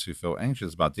daters who feel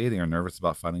anxious about dating are nervous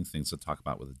about finding things to talk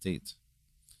about with a date.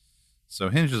 So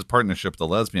Hinge's partnership with the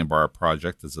Lesbian Bar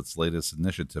Project is its latest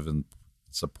initiative in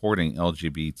supporting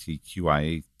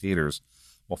LGBTQIA daters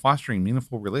while fostering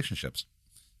meaningful relationships,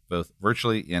 both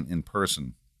virtually and in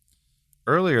person.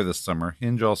 Earlier this summer,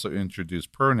 Hinge also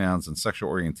introduced pronouns and sexual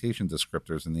orientation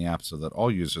descriptors in the app so that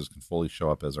all users can fully show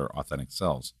up as their authentic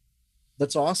selves.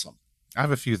 That's awesome. I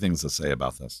have a few things to say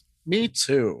about this. Me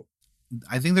too.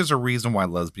 I think there's a reason why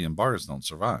lesbian bars don't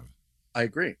survive. I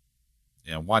agree.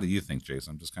 Yeah, why do you think,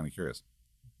 Jason? I'm just kind of curious.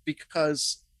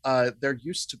 Because there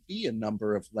used to be a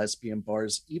number of lesbian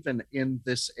bars even in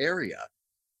this area,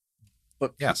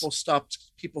 but people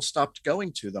stopped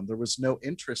going to them. There was no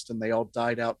interest, and they all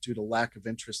died out due to lack of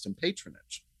interest and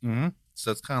patronage. Mm-hmm.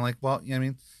 So it's kind of like, well, yeah, I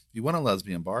mean, if you want a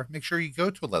lesbian bar, make sure you go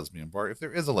to a lesbian bar if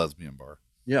there is a lesbian bar.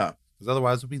 Yeah. Because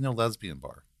otherwise there'll be no lesbian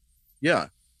bar. Yeah.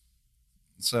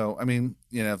 So, I mean,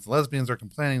 if the lesbians are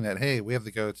complaining that, hey, we have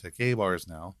to go to gay bars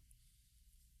now,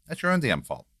 that's your own damn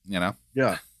fault, Yeah.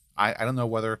 I don't know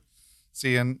whether,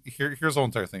 and here's the whole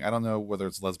entire thing. I don't know whether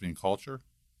it's lesbian culture.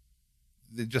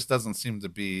 It just doesn't seem to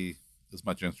be as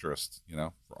much interest,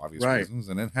 for obvious reasons.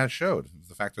 And it has showed.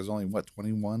 The fact there's only,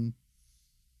 21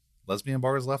 lesbian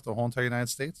bars left in the whole entire United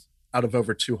States? Out of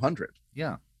over 200.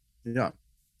 Yeah. Yeah.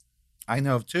 I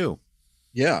know of 2.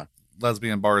 Yeah.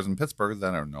 Lesbian bars in Pittsburgh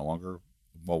that are no longer,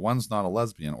 one's not a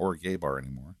lesbian or a gay bar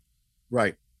anymore.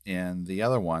 Right. And the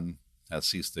other one has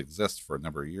ceased to exist for a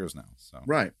number of years now. So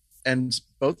right. And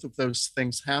both of those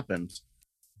things happened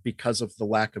because of the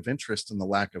lack of interest and the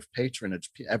lack of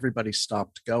patronage. Everybody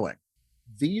stopped going.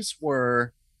 These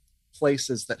were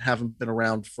places that haven't been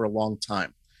around for a long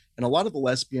time. And a lot of the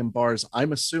lesbian bars,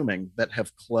 I'm assuming, that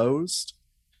have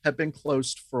been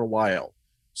closed for a while.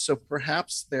 So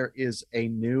perhaps there is a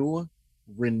new,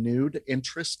 renewed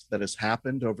interest that has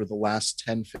happened over the last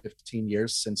 10, 15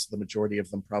 years since the majority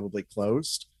of them probably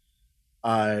closed,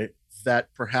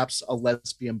 that perhaps a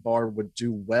lesbian bar would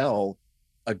do well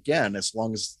again, as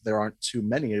long as there aren't too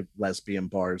many lesbian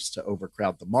bars to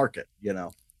overcrowd the market,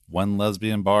 One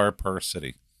lesbian bar per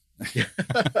city.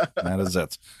 That is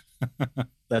it.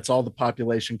 That's all the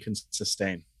population can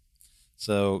sustain.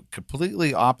 So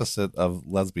completely opposite of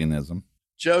lesbianism.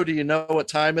 Joe, do you know what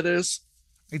time it is?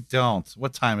 I don't.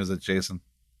 What time is it, Jason?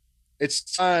 It's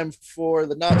time for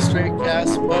the Not Straight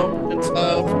Cast moment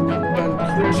of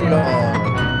conclusion.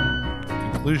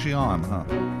 Conclusion, huh?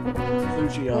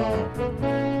 Conclusion.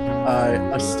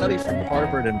 A study from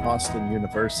Harvard and Boston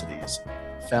universities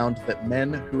found that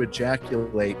men who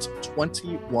ejaculate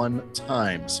 21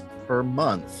 times per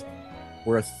month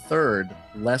were a third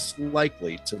less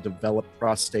likely to develop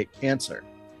prostate cancer.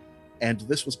 And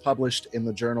this was published in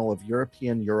the Journal of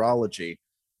European Urology.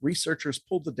 Researchers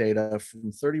pulled the data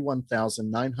from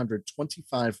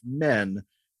 31,925 men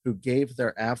who gave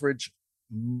their average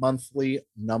monthly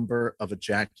number of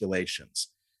ejaculations.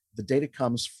 The data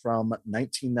comes from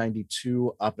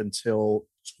 1992 up until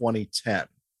 2010.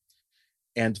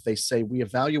 And they say we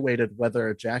evaluated whether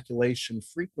ejaculation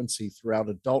frequency throughout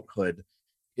adulthood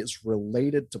is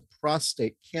related to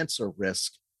prostate cancer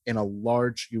risk in a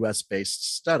large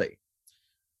US-based study.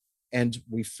 And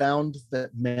we found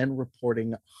that men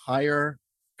reporting higher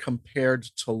compared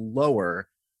to lower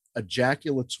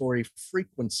ejaculatory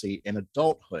frequency in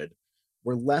adulthood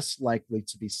were less likely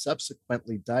to be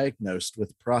subsequently diagnosed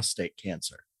with prostate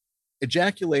cancer.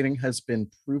 Ejaculating has been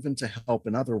proven to help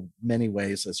in other many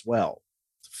ways as well.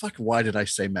 Fuck, why did I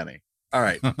say many? All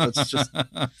right, let's just...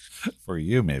 For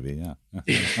you, maybe, yeah.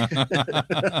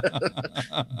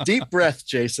 Deep breath,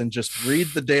 Jason. Just read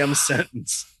the damn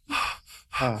sentence.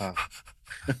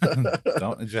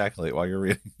 Don't ejaculate while you're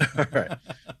reading. All right,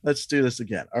 let's do this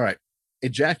again. All right.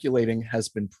 Ejaculating has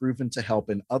been proven to help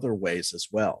in other ways as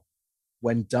well.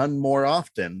 When done more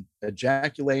often,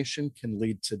 ejaculation can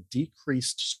lead to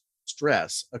decreased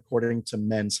stress, according to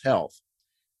Men's Health.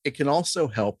 It can also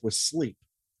help with sleep.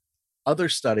 Other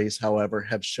studies, however,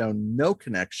 have shown no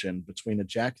connection between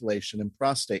ejaculation and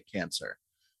prostate cancer.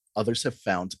 Others have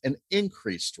found an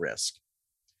increased risk.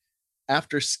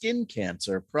 After skin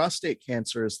cancer, prostate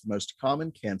cancer is the most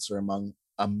common cancer among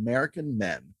American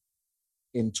men.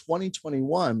 In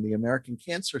 2021, the American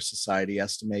Cancer Society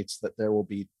estimates that there will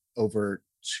be over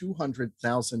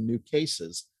 200,000 new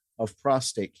cases of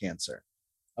prostate cancer.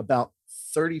 About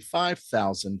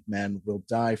 35,000 men will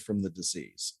die from the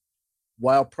disease.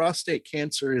 While prostate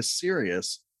cancer is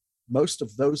serious, most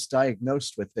of those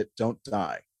diagnosed with it don't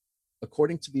die.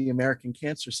 According to the American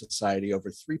Cancer Society, over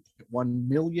 3.1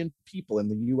 million people in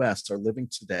the US are living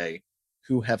today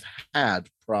who have had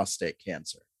prostate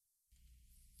cancer.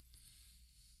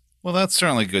 Well, that's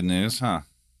certainly good news, huh?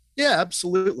 Yeah,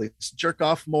 absolutely. Jerk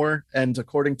off more, and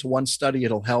according to one study,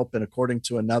 it'll help, and according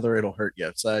to another, it'll hurt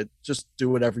you. So just do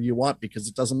whatever you want because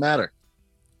it doesn't matter.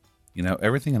 You know,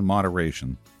 everything in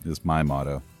moderation is my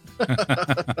motto. It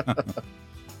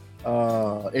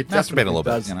masturbate a little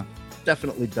bit, you know.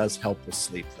 Definitely does help with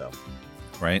sleep, though.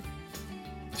 Right.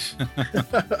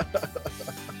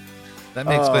 That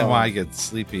may explain why I get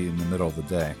sleepy in the middle of the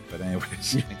day. But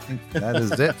anyways, I think that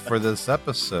is it for this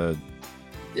episode.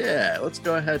 Yeah, let's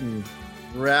go ahead and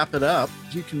wrap it up.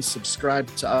 You can subscribe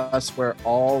to us where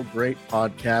all great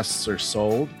podcasts are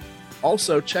sold.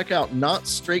 Also, check out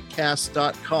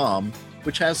NotStraightCast.com,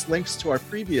 which has links to our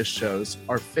previous shows,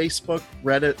 our Facebook,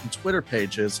 Reddit, and Twitter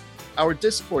pages, our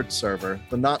Discord server,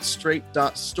 the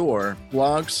NotStraight.store,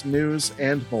 blogs, news,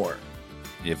 and more.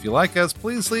 If you like us,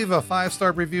 please leave a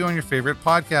 5-star review on your favorite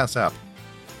podcast app.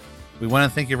 We want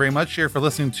to thank you very much here for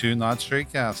listening to Not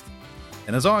Straight Cast.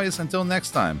 And as always, until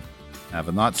next time, have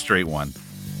a not straight one.